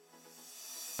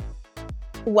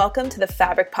Welcome to the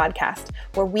Fabric Podcast,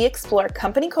 where we explore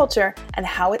company culture and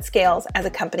how it scales as a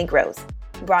company grows.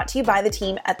 Brought to you by the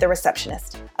team at The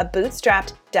Receptionist, a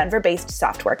bootstrapped, Denver-based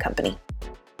software company.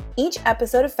 Each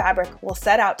episode of Fabric will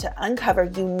set out to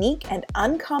uncover unique and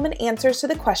uncommon answers to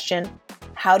the question,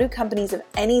 how do companies of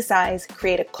any size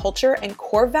create a culture and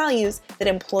core values that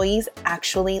employees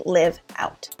actually live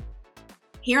out?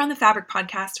 Here on the Fabric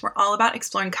Podcast, we're all about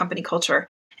exploring company culture.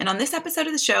 And on this episode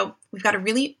of the show, we've got a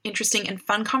really interesting and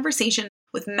fun conversation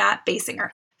with Matt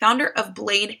Baysinger, founder of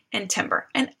Blade and Timber,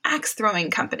 an axe throwing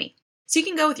company. So you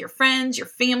can go with your friends, your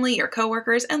family, your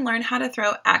coworkers, and learn how to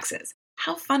throw axes.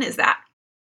 How fun is that?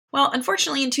 Well,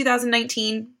 unfortunately, in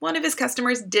 2019, one of his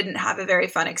customers didn't have a very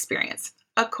fun experience,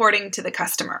 according to the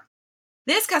customer.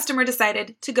 This customer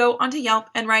decided to go onto Yelp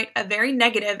and write a very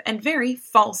negative and very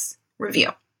false review.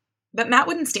 But Matt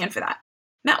wouldn't stand for that.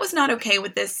 Matt was not okay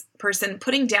with this person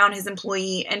putting down his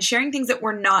employee and sharing things that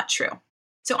were not true.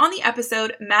 So on the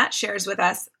episode, Matt shares with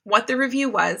us what the review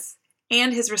was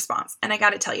and his response. And I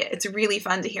got to tell you, it's really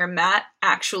fun to hear Matt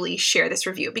actually share this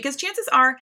review because chances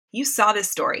are you saw this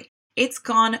story. It's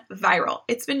gone viral.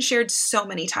 It's been shared so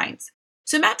many times.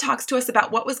 So Matt talks to us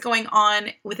about what was going on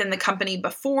within the company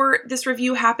before this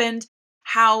review happened,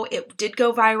 how it did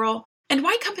go viral, and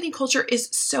why company culture is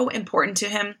so important to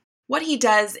him, what he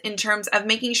does in terms of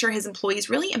making sure his employees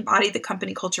really embody the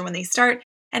company culture when they start,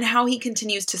 and how he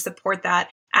continues to support that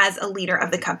as a leader of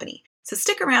the company. So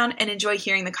stick around and enjoy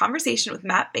hearing the conversation with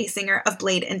Matt Baysinger of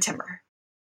Blade and Timber.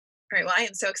 All right, well, I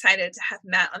am so excited to have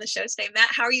Matt on the show today. Matt,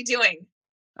 how are you doing?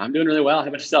 I'm doing really well. How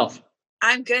about yourself?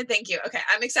 I'm good, thank you. Okay,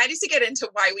 I'm excited to get into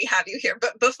why we have you here.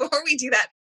 But before we do that,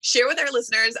 share with our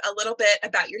listeners a little bit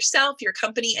about yourself, your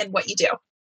company, and what you do.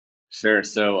 Sure.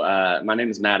 So my name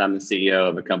is Matt. I'm the CEO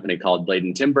of a company called Blade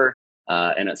and Timber.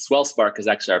 And SwellSpark is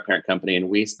actually our parent company. And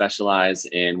we specialize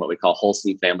in what we call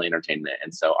wholesome family entertainment.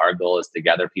 And so our goal is to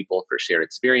gather people for shared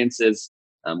experiences.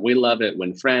 We love it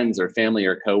when friends or family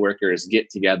or coworkers get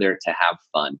together to have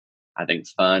fun. I think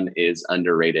fun is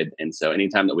underrated. And so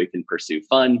anytime that we can pursue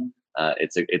fun,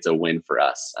 it's a win for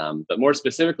us. But more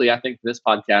specifically, I think for this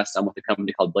podcast, I'm with a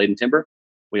company called Blade and Timber.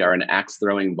 We are an axe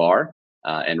throwing bar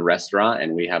and restaurant,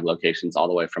 and we have locations all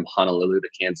the way from Honolulu to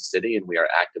Kansas City, and we are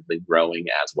actively growing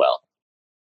as well.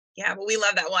 Yeah, well, we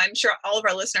love that. Well, I'm sure all of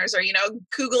our listeners are,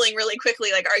 Googling really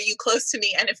quickly, like, are you close to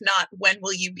me? And if not, when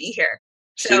will you be here?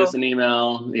 Shoot us an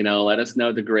email, let us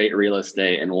know the great real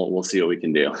estate, and we'll see what we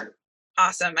can do.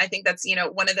 Awesome. I think that's,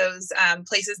 one of those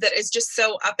places that is just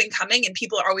so up and coming and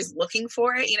people are always looking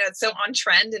for it. It's so on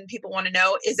trend and people want to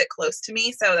know, is it close to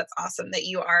me? So that's awesome that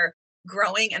you are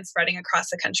growing and spreading across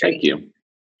the country. Thank you.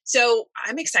 So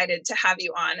I'm excited to have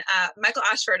you on. Michael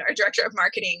Ashford, our director of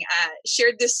marketing,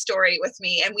 shared this story with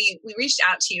me, and we reached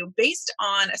out to you based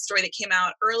on a story that came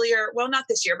out earlier. Well, not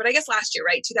this year, but I guess last year,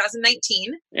 right?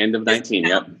 2019. End of 19,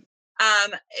 yep.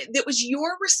 That was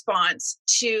your response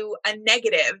to a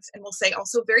negative, and we'll say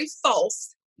also very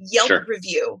false, Yelp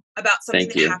review about something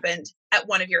that happened at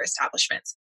one of your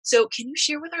establishments. So can you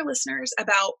share with our listeners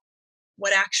about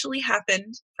what actually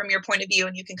happened from your point of view,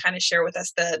 and you can kind of share with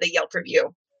us the Yelp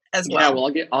review as well? Yeah,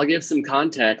 well, I'll give some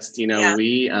context.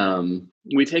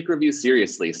 We take reviews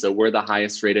seriously. So we're the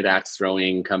highest rated axe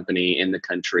throwing company in the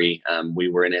country. We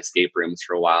were in escape rooms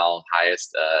for a while,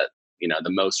 highest, the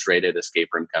most rated escape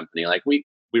room company. Like we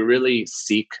really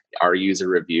seek our user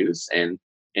reviews, and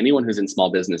anyone who's in small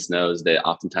business knows that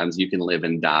oftentimes you can live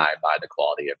and die by the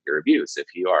quality of your reviews. If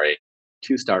you are a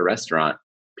 2-star restaurant,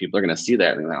 people are going to see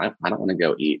that and like, I don't want to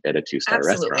go eat at a 2-star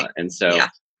restaurant. And so,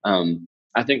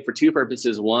 I think for two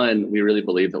purposes: one, we really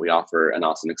believe that we offer an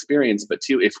awesome experience, but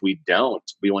two, if we don't,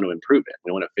 we want to improve it.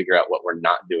 We want to figure out what we're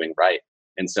not doing right.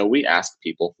 And so we ask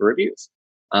people for reviews.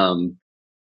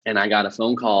 And I got a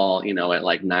phone call, at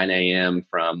like 9 a.m.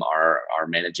 from our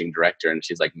managing director. And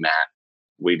she's like, Matt,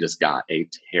 we just got a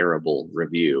terrible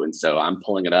review. And so I'm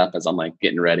pulling it up as I'm like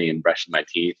getting ready and brushing my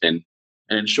teeth. And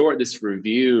in short, this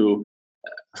review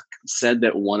said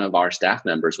that one of our staff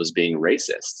members was being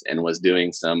racist and was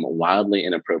doing some wildly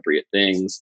inappropriate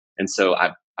things. And so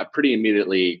I pretty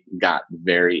immediately got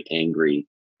very angry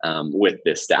with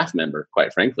this staff member,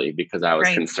 quite frankly, because I was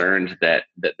concerned that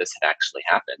this had actually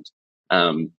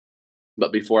happened.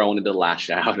 But before I wanted to lash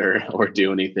out or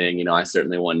do anything, I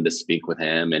certainly wanted to speak with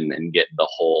him and get the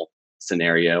whole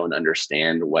scenario and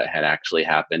understand what had actually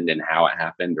happened and how it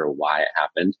happened or why it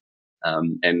happened.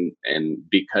 And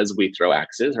because we throw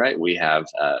axes, right? We have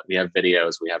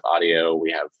videos, we have audio,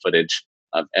 we have footage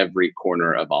of every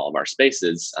corner of all of our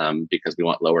spaces, because we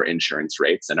want lower insurance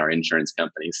rates, and our insurance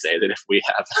companies say that if we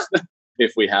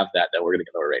have that we're going to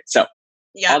get lower rates. So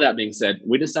all that being said,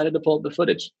 we decided to pull up the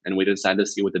footage and we decided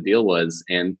to see what the deal was.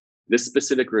 And this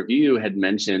specific review had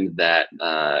mentioned that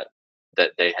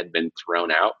that they had been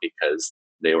thrown out because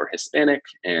they were Hispanic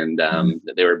and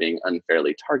that they were being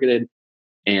unfairly targeted.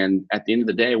 And at the end of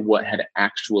the day, what had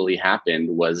actually happened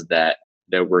was that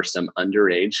there were some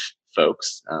underage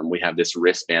folks. We have this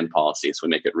wristband policy, so we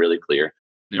make it really clear.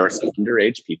 There were some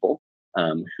underage people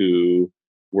who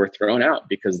were thrown out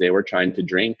because they were trying to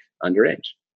drink underage.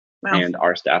 Wow. And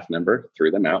our staff member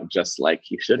threw them out just like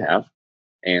he should have.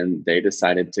 And they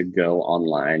decided to go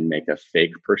online, make a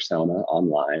fake persona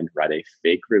online, write a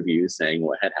fake review saying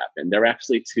what had happened. There were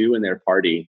actually two in their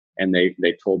party, and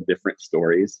they told different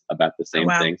stories about the same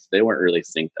thing. So they weren't really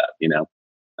synced up, you know.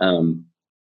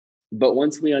 But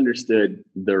once we understood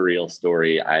the real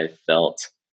story, I felt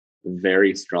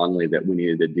very strongly that we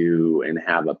needed to do and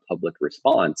have a public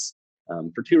response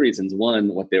for two reasons. One,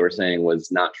 what they were saying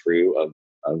was not true of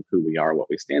who we are, what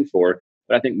we stand for.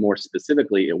 But I think more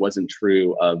specifically, it wasn't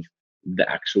true of the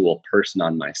actual person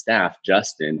on my staff,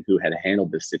 Justin, who had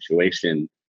handled this situation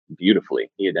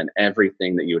beautifully. He had done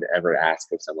everything that you would ever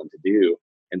ask of someone to do.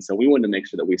 And so we wanted to make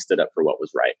sure that we stood up for what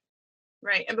was right.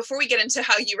 Right. And before we get into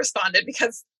how you responded,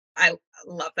 because I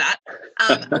love that.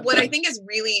 What I think is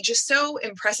really just so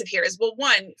impressive here is, well,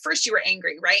 one, first you were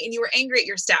angry, right? And you were angry at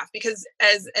your staff because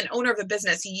as an owner of a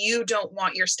business, you don't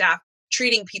want your staff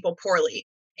treating people poorly.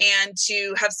 And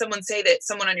to have someone say that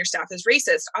someone on your staff is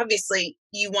racist, obviously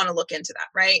you want to look into that,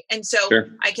 right? And so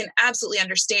I can absolutely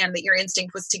understand that your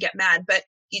instinct was to get mad, but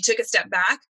you took a step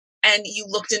back and you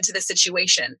looked into the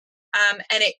situation.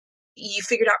 And you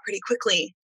figured out pretty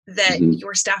quickly that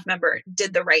your staff member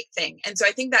did the right thing. And so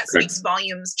I think that speaks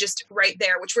volumes just right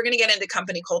there, which we're going to get into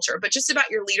company culture, but just about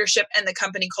your leadership and the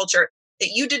company culture,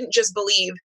 that you didn't just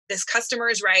believe this customer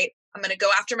is right. I'm going to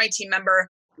go after my team member.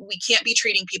 We can't be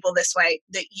treating people this way.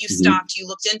 That you stopped, you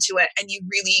looked into it, and you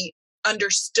really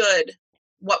understood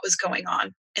what was going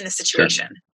on in the situation.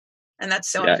 And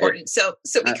that's so important. So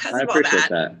because of all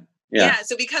that.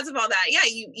 So because of all that,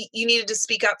 you needed to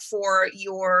speak up for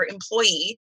your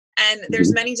employee. And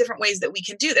there's many different ways that we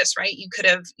can do this, right? You could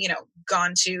have,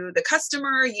 gone to the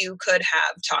customer, you could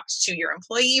have talked to your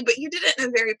employee, but you did it in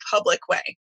a very public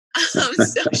way. So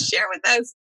share with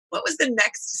us, what was the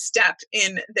next step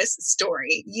in this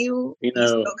story? They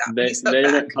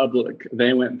went public.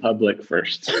 They went public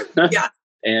first.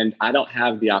 And I don't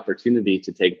have the opportunity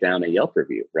to take down a Yelp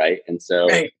review, right? And so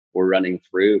we're running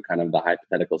through kind of the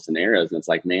hypothetical scenarios. And it's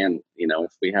like, man,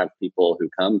 if we have people who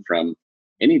come from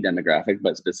any demographic,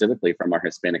 but specifically from our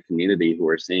Hispanic community, who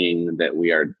are seeing that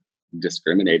we are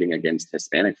discriminating against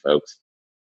Hispanic folks,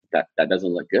 that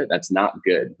doesn't look good. That's not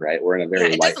good, right? We're in a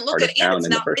very white part of town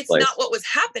in the first place. It's not what was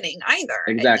happening either.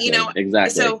 Exactly. Exactly.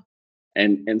 So,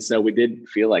 and so we did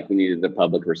feel like we needed a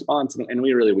public response, and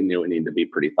we knew it needed to be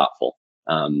pretty thoughtful.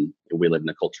 We live in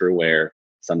a culture where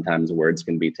sometimes words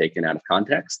can be taken out of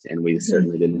context, and we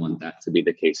certainly didn't want that to be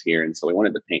the case here. And so we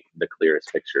wanted to paint the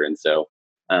clearest picture. And so,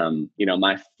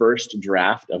 my first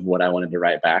draft of what I wanted to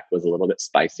write back was a little bit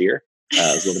spicier. It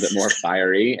was a little bit more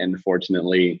fiery. And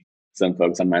fortunately, some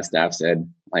folks on my staff said,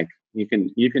 like, you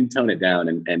can tone it down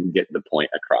and get the point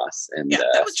across. And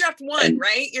that was draft one,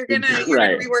 right? You're gonna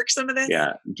rework some of this.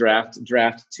 Yeah, draft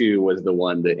two was the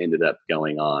one that ended up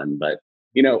going on. But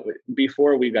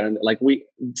before we got into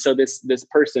this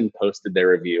person posted their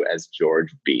review as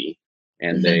George B,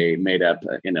 and they made up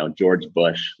George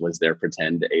Bush was their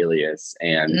pretend alias,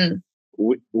 and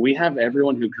we have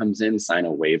everyone who comes in sign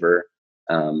a waiver.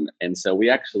 And so we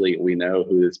know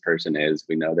who this person is.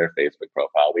 We know their Facebook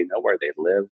profile. We know where they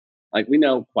live. Like, we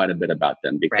know quite a bit about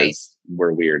them because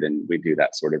we're weird and we do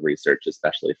that sort of research,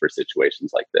 especially for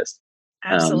situations like this.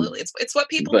 Absolutely. It's what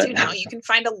people do now. You can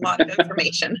find a lot of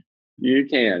information. You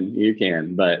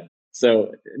can. But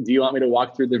so do you want me to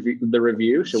walk through the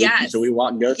review? Should we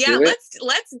go through it?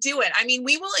 Let's do it. I mean,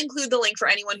 we will include the link for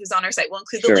anyone who's on our site. We'll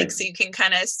include the link so you can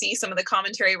kind of see some of the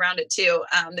commentary around it too,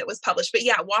 that was published. But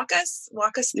walk us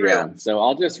through. Yeah. So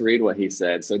I'll just read what he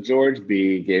said. So George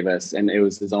B gave us, and it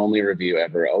was his only review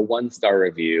ever, a 1-star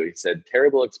review. He said,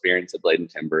 "Terrible experience at Blade and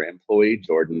Timber. Employee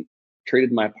Jordan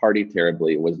treated my party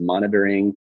terribly, was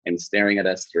monitoring and staring at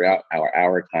us throughout our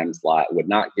hour time slot, would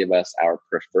not give us our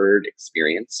preferred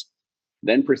experience.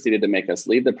 Then proceeded to make us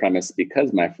leave the premise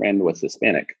because my friend was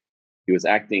Hispanic. He was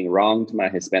acting wrong to my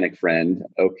Hispanic friend.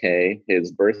 Okay,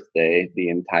 his birthday, the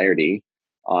entirety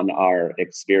on our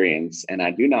experience, and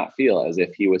I do not feel as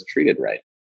if he was treated right.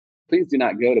 Please do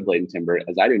not go to Blade and Timber,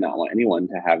 as I do not want anyone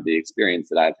to have the experience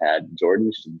that I've had.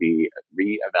 Jordan should be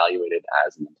reevaluated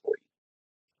as an employee."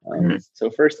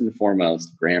 So first and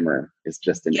foremost, grammar is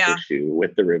just an issue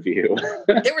with the review.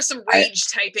 There was some rage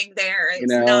typing there.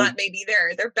 It's not maybe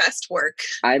their best work.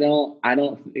 We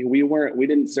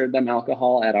didn't serve them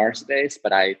alcohol at our space,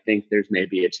 but I think there's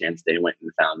maybe a chance they went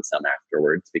and found some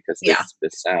afterwards because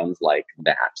this sounds like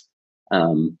that.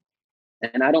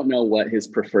 And I don't know what his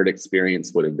preferred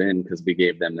experience would have been because we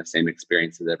gave them the same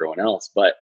experience as everyone else.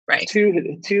 But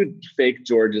to fake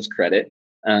George's credit,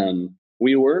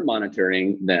 we were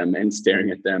monitoring them and staring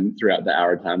at them throughout the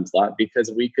hour time slot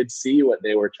because we could see what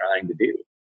they were trying to do.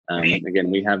 Again,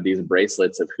 we have these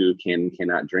bracelets of who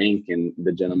cannot drink. And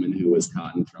the gentleman who was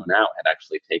caught and thrown out had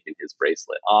actually taken his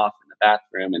bracelet off in the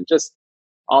bathroom and just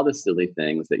all the silly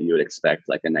things that you would expect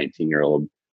like a 19-year-old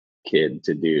kid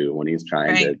to do when he's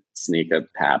trying to sneak a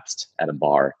Pabst at a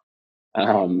bar.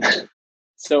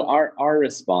 So our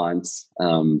response,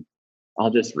 I'll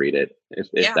just read it if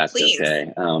that's please.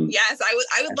 Okay. Yes, I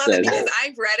would love it because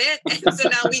I've read it, and so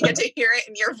now we get to hear it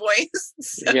in your voice.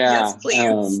 So yes,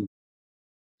 please.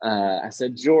 I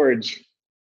said, George.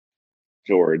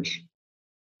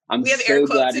 We have air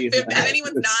quotes. If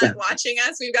anyone's not watching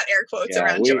us, we've got air quotes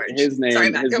around George. His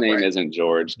name isn't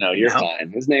George. No, you're fine.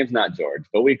 His name's not George,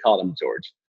 but we called him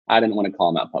George. I didn't want to call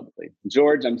him out publicly.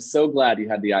 George, I'm so glad you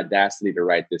had the audacity to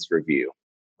write this review.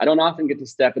 I don't often get to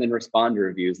step in and respond to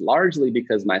reviews, largely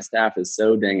because my staff is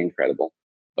so dang incredible.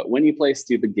 But when you play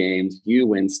stupid games, you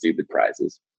win stupid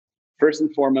prizes. First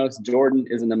and foremost, Jordan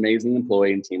is an amazing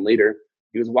employee and team leader.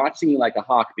 He was watching you like a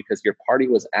hawk because your party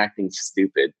was acting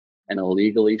stupid and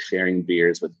illegally sharing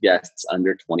beers with guests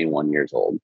under 21 years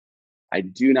old. I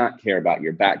do not care about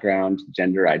your background,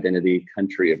 gender identity,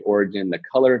 country of origin, the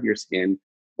color of your skin,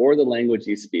 or the language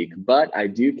you speak, but I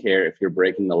do care if you're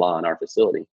breaking the law in our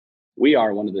facility. We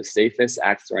are one of the safest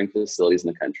axe throwing facilities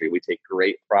in the country. We take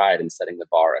great pride in setting the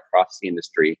bar across the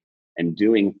industry and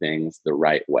doing things the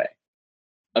right way.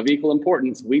 Of equal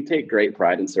importance, we take great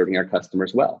pride in serving our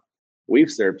customers well.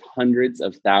 We've served hundreds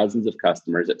of thousands of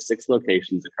customers at 6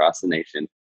 locations across the nation.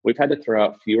 We've had to throw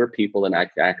out fewer people than I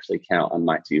can actually count on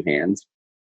my 2 hands.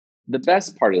 The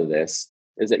best part of this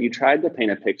is that you tried to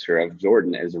paint a picture of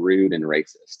Jordan as rude and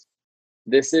racist.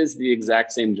 This is the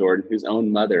exact same Jordan whose own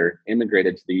mother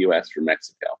immigrated to the US from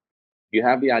Mexico. You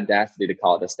have the audacity to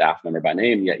call it a staff member by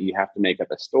name, yet you have to make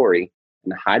up a story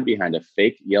and hide behind a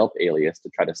fake Yelp alias to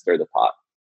try to stir the pot.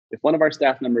 If one of our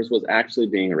staff members was actually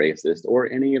being racist or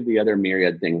any of the other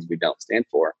myriad things we don't stand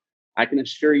for, I can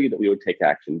assure you that we would take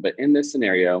action. But in this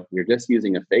scenario, you're just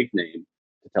using a fake name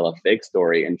to tell a fake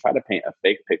story and try to paint a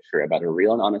fake picture about a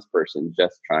real and honest person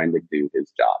just trying to do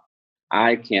his job.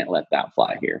 I can't let that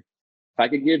fly here. If I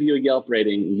could give you a Yelp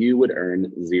rating, you would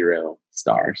earn 0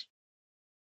 stars.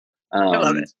 I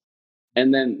love it.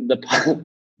 And then the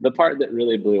part that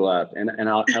really blew up, and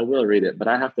I will read it, but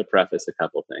I have to preface a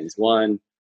couple things. One,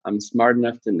 I'm smart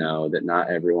enough to know that not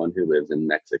everyone who lives in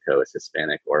Mexico is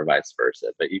Hispanic or vice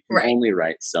versa, but you can only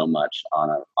write so much on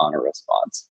a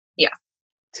response. Yeah.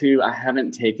 2, I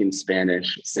haven't taken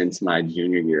Spanish since my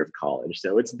junior year of college.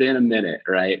 So it's been a minute,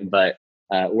 right? But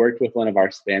worked with one of our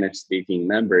Spanish-speaking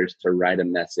members to write a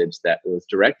message that was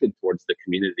directed towards the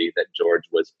community that George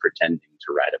was pretending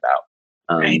to write about.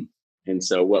 And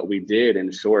so what we did,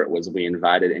 in short, was we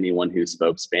invited anyone who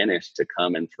spoke Spanish to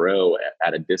come and throw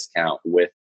at a discount with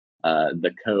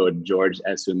the code George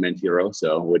es un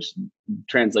mentiroso, which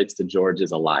translates to George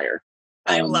is a liar.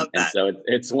 I love that. And so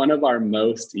it's one of our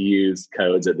most used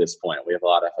codes at this point. We have a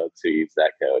lot of folks who use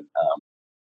that code.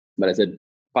 But I said,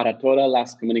 para todas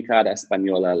las comunidades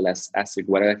españolas les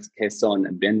aseguro que son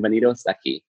bienvenidos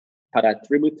aquí. Para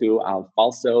tributo al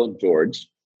falso George,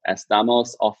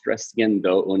 estamos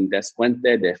ofreciendo un descuento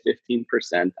de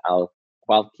 15% al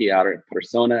cualquier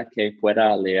persona que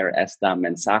pueda leer este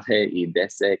mensaje y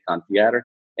desee confiar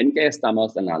en que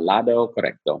estamos en el lado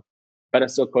correcto. Para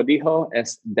su código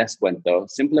es descuento,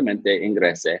 simplemente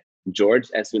ingrese George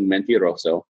es un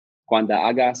mentiroso cuando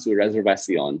haga su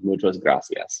reservación. Muchas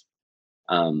gracias.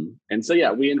 And so,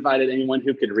 we invited anyone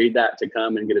who could read that to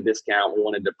come and get a discount. We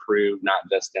wanted to prove, not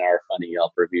just in our funny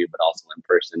Yelp review, but also in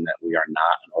person, that we are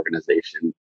not an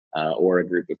organization or a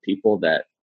group of people that,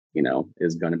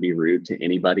 is going to be rude to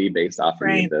anybody based off of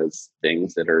any of those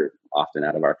things that are often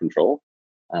out of our control.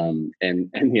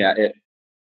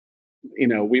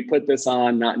 We put this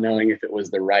on not knowing if it was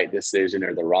the right decision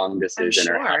or the wrong decision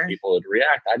or how people would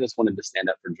react. I just wanted to stand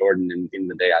up for Jordan. And in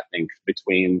the day, I think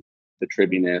between the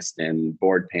Tribunist and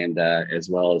Board Panda, as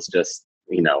well as just,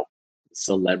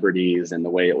 celebrities and the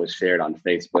way it was shared on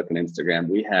Facebook and Instagram,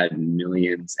 we had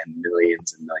millions and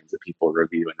millions and millions of people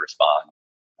review and respond.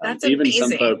 That's Even some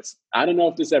amazing. folks, I don't know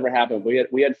if this ever happened.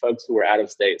 We had folks who were out of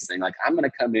state saying like, I'm going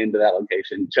to come into that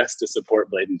location just to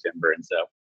support Blade and Timber. And so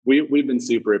we've been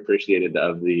super appreciative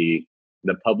of the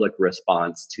public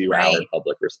response to our Right.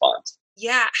 public response.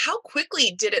 Yeah. How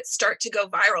quickly did it start to go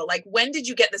viral? Like, when did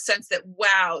you get the sense that,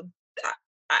 wow,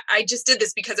 I just did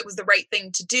this because it was the right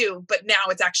thing to do, but now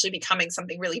it's actually becoming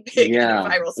something really big and a Yeah,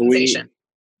 viral sensation?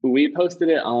 we posted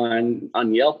it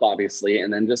on Yelp, obviously,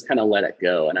 and then just kind of let it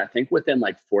go. And I think within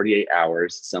like 48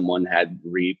 hours, someone had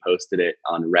reposted it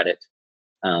on Reddit.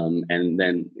 And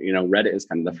then, Reddit is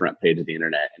kind of the front page of the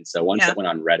internet. And so once Yeah. it went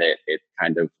on Reddit, it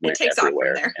kind of It went takes off from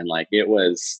everywhere. there. And like, it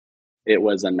was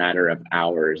a matter of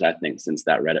hours, I think, since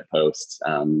that Reddit post,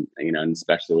 and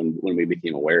especially when we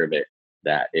became aware of it,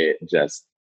 that it just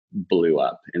blew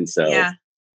up. And so Yeah.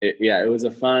 it was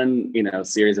a fun,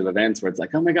 series of events where it's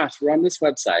like, oh my gosh, we're on this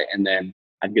website. And then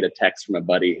I'd get a text from a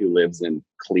buddy who lives in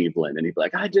Cleveland and he'd be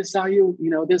like, I just saw you,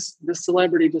 this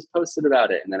celebrity just posted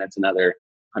about it. And then it's another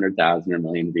 100,000 or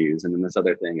million views. And then this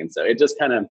other thing. And so it just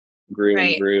kind of grew and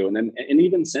Right. grew. And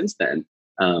even since then,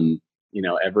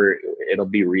 it'll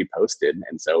be reposted.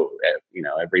 And so,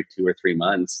 every 2 or 3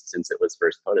 months since it was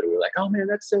first posted, we were like, oh man,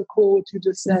 that's so cool what you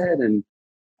just said. And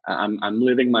I'm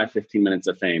living my 15 minutes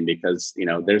of fame because,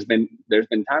 there's been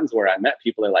times where I met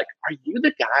people that are like, are you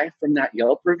the guy from that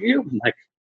Yelp review? I'm like,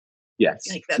 yes,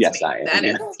 Like, that's yes, me. I am. That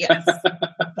is, yes.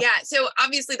 Yeah. So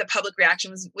obviously the public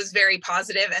reaction was very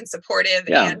positive and supportive.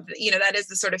 Yeah. And, that is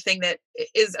the sort of thing that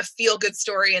is a feel good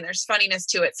story and there's funniness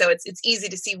to it. So it's easy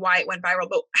to see why it went viral.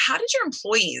 But how did your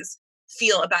employees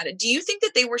feel about it? Do you think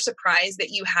that they were surprised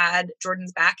that you had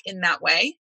Jordan's back in that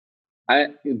way? I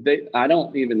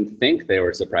don't even think they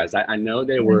were surprised. I know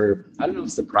they were, I don't know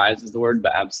if surprised is the word,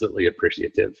 but absolutely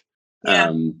appreciative.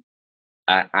 Yeah.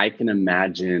 I can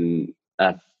imagine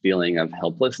a feeling of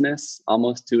helplessness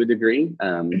almost to a degree,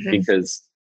 because,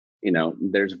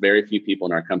 there's very few people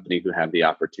in our company who have the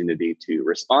opportunity to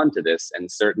respond to this.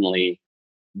 And certainly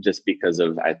just because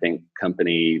of, I think,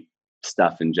 company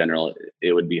stuff in general,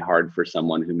 it would be hard for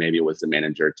someone who maybe was the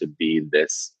manager to be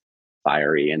this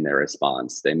fiery in their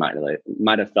response. They might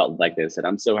have felt like they said,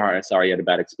 I'm so sorry you had a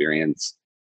bad experience.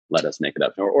 Let us make it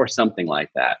up, or something like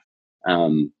that.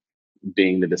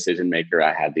 Being the decision maker,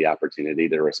 I had the opportunity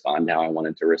to respond how I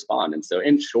wanted to respond. And so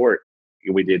in short,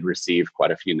 we did receive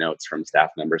quite a few notes from staff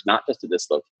members, not just at this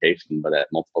location, but at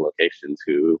multiple locations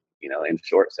who, in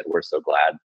short said, we're so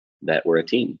glad that we're a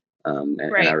team. And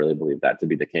I really believe that to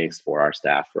be the case for our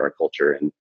staff, for our culture.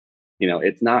 And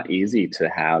it's not easy to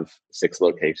have 6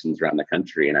 locations around the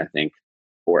country. And I think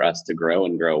for us to grow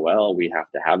and grow well, we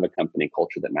have to have a company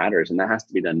culture that matters. And that has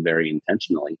to be done very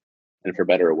intentionally. And for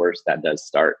better or worse, that does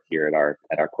start here at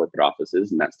our corporate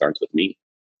offices. And that starts with me.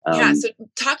 Yeah. So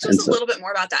talk to us a little bit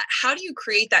more about that. How do you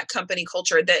create that company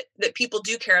culture that people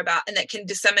do care about and that can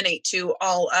disseminate to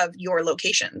all of your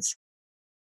locations?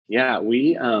 Yeah,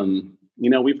 we've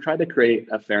tried to create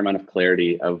a fair amount of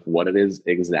clarity of what it is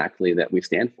exactly that we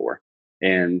stand for.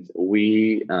 And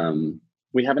we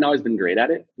haven't always been great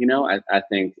at it. I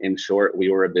think in short, we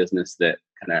were a business that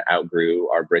kind of outgrew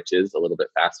our britches a little bit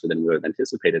faster than we would have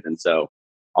anticipated. And so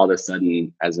all of a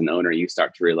sudden, as an owner, you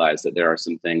start to realize that there are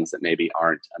some things that maybe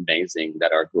aren't amazing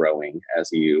that are growing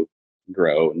as you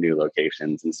grow new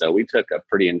locations. And so we took a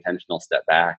pretty intentional step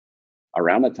back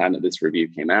around the time that this review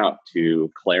came out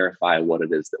to clarify what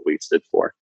it is that we stood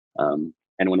for. And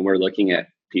when we're looking at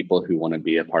people who want to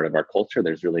be a part of our culture,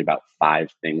 there's really about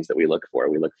 5 things that we look for.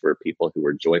 We look for people who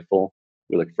are joyful.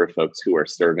 We look for folks who are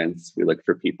servants. We look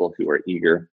for people who are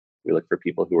eager. We look for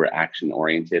people who are action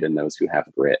oriented and those who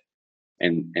have grit.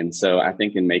 And so I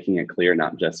think in making it clear,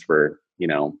 not just for,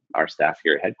 our staff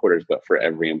here at headquarters, but for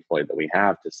every employee that we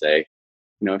have to say, if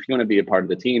you want to be a part of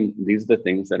the team, these are the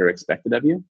things that are expected of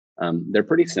you. They're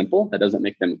pretty simple. That doesn't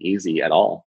make them easy at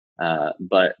all.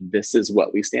 But this is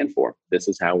what we stand for. This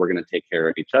is how we're going to take care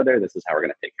of each other. This is how we're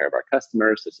going to take care of our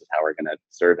customers. This is how we're going to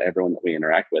serve everyone that we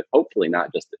interact with, hopefully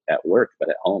not just at work, but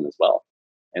at home as well.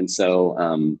 And so,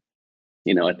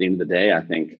 at the end of the day, I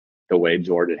think the way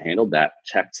Jordan handled that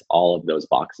checks all of those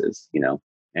boxes,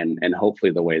 and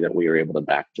hopefully the way that we were able to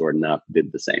back Jordan up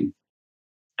did the same.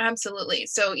 Absolutely.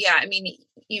 So yeah, I mean,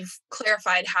 you've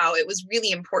clarified how it was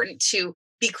really important to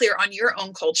be clear on your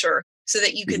own culture so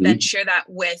that you could then share that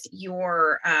with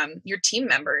your team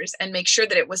members and make sure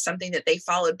that it was something that they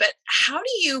followed. But how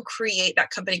do you create that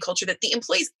company culture that the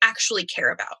employees actually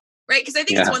care about? Right? Because I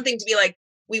think it's one thing to be like,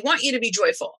 we want you to be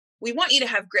joyful. We want you to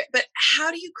have grit. But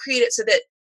how do you create it so that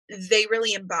they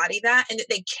really embody that and that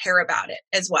they care about it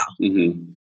as well?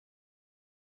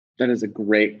 That is a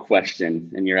great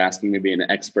question. And you're asking me to be an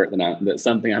expert that's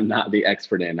something I'm not the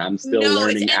expert in. I'm still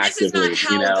learning actively. This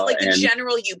is not how the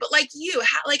general you, but like you,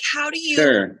 how do you,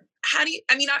 sure. I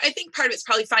mean, I think part of it's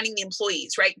probably finding the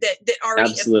employees, right? That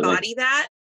already embody that.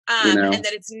 And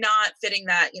that it's not fitting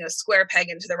that, square peg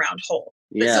into the round hole.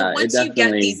 But so once you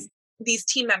get these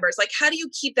team members, like, how do you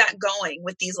keep that going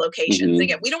with these locations?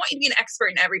 Again, we don't want you to be an expert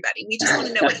in everybody. We just want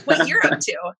to know what you're up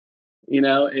to.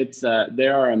 It's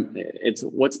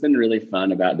what's been really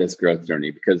fun about this growth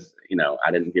journey, because,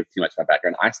 I didn't give too much of my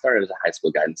background. I started as a high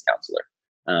school guidance counselor.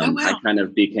 I kind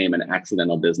of became an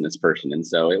accidental business person. And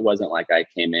so it wasn't like I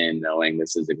came in knowing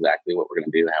this is exactly what we're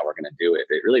going to do, how we're going to do it.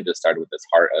 It really just started with this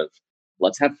heart of,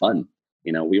 let's have fun.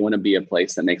 We want to be a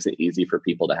place that makes it easy for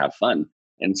people to have fun.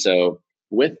 And so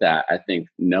with that, I think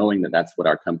knowing that that's what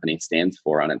our company stands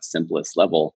for on its simplest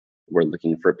level, we're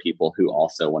looking for people who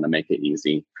also want to make it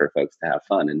easy for folks to have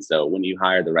fun. And so when you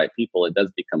hire the right people, it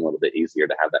does become a little bit easier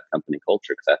to have that company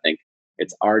culture, because I think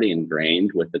it's already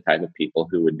ingrained with the type of people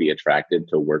who would be attracted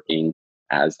to working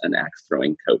as an axe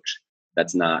throwing coach.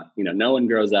 That's not, no one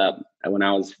grows up. When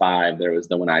I was 5, there was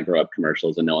the When I Grow Up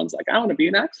commercials, and no one's like, I want to be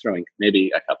an axe throwing.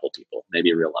 Maybe a couple people,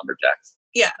 maybe real lumberjacks.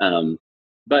 Yeah.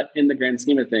 But in the grand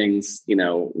scheme of things,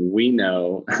 we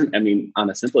know, on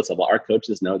the simplest level, our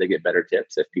coaches know they get better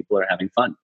tips if people are having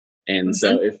fun. And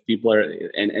so if people are,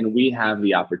 and we have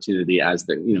the opportunity as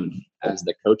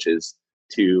the coaches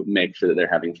to make sure that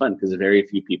they're having fun, because very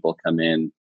few people come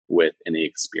in with any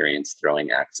experience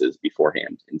throwing axes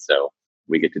beforehand. And so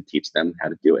we get to teach them how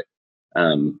to do it.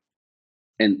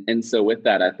 And so with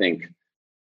that, I think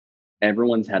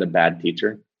everyone's had a bad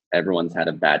teacher. Everyone's had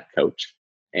a bad coach.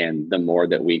 And the more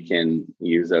that we can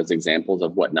use those examples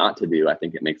of what not to do, I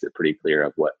think it makes it pretty clear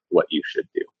of what you should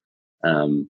do.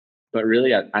 But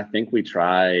really, I think we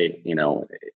try,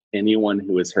 anyone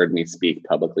who has heard me speak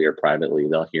publicly or privately,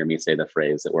 they'll hear me say the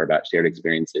phrase that we're about shared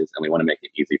experiences and we want to make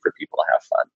it easy for people to have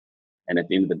fun. And at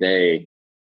the end of the day,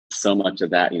 so much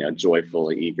of that,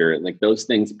 joyful, eager, like those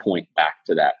things point back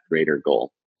to that greater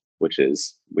goal, which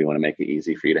is we want to make it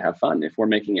easy for you to have fun. If we're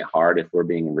making it hard, if we're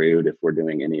being rude, if we're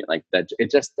doing any like that,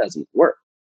 it just doesn't work.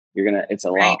 It's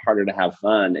a lot harder to have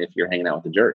fun if you're hanging out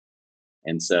with a jerk.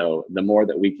 And so the more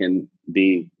that we can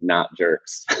be not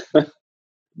jerks,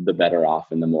 the better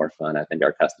off and the more fun I think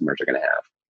our customers are going to have.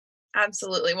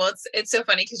 Absolutely. Well, it's so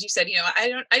funny because you said,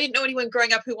 I didn't know anyone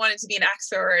growing up who wanted to be an axe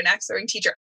thrower or an axe throwing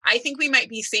teacher. I think we might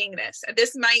be seeing this.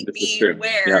 This might be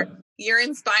where you're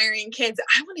inspiring kids.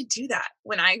 I want to do that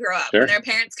when I grow up. When their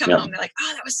parents come home, they're like,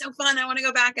 oh, that was so fun. I want to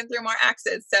go back and throw more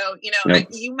axes. So,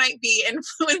 you might be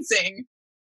influencing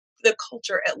the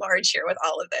culture at large here with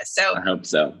all of this. So I hope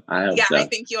so. I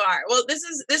think you are. Well, this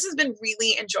has been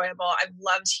really enjoyable. I've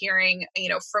loved hearing,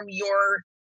 from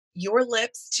your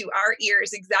lips to our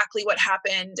ears exactly what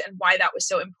happened and why that was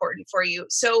so important for you.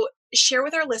 So share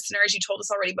with our listeners, you told us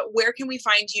already, but where can we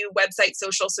find you, website,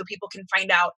 social, so people can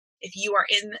find out if you are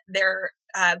in their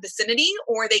vicinity,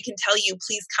 or they can tell you,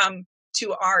 please come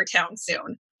to our town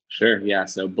soon? Sure. Yeah.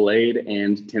 So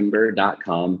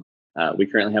bladeandtimber.com. We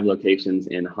currently have locations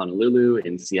in Honolulu,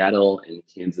 in Seattle, in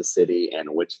Kansas City, and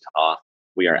Wichita.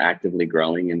 We are actively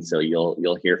growing, and so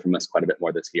you'll hear from us quite a bit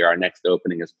more this year. Our next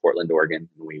opening is Portland, Oregon,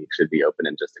 and we should be open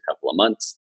in just a couple of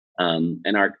months.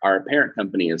 And our parent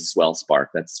company is Swell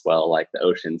Spark. That's swell like the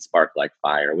ocean, spark like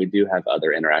fire. We do have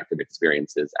other interactive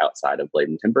experiences outside of Blade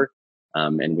and Timber,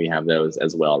 and we have those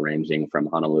as well, ranging from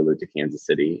Honolulu to Kansas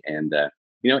City. And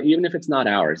even if it's not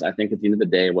ours, I think at the end of the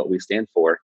day, what we stand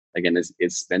for, again, is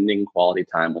spending quality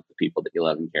time with the people that you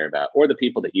love and care about, or the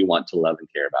people that you want to love and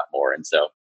care about more. And so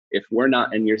if we're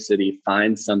not in your city,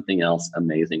 find something else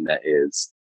amazing that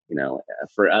is.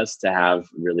 For us to have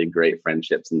really great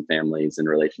friendships and families and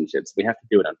relationships, we have to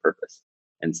do it on purpose.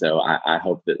 And so I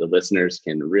hope that the listeners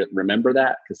can remember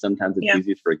that, because sometimes it's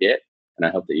easy to forget. And I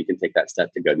hope that you can take that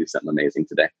step to go do something amazing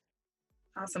today.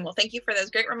 Awesome. Well, thank you for those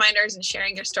great reminders and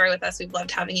sharing your story with us. We've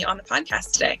loved having you on the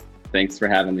podcast today. Thanks for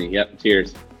having me. Yep.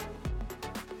 Cheers.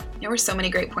 There were so many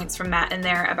great points from Matt in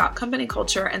there about company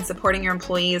culture and supporting your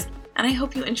employees. And I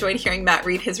hope you enjoyed hearing Matt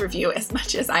read his review as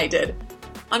much as I did.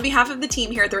 On behalf of the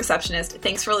team here at The Receptionist,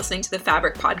 thanks for listening to the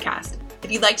Fabric Podcast. If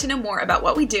you'd like to know more about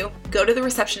what we do, go to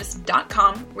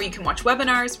thereceptionist.com, where you can watch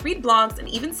webinars, read blogs, and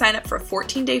even sign up for a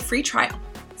 14-day free trial.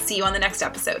 See you on the next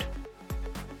episode.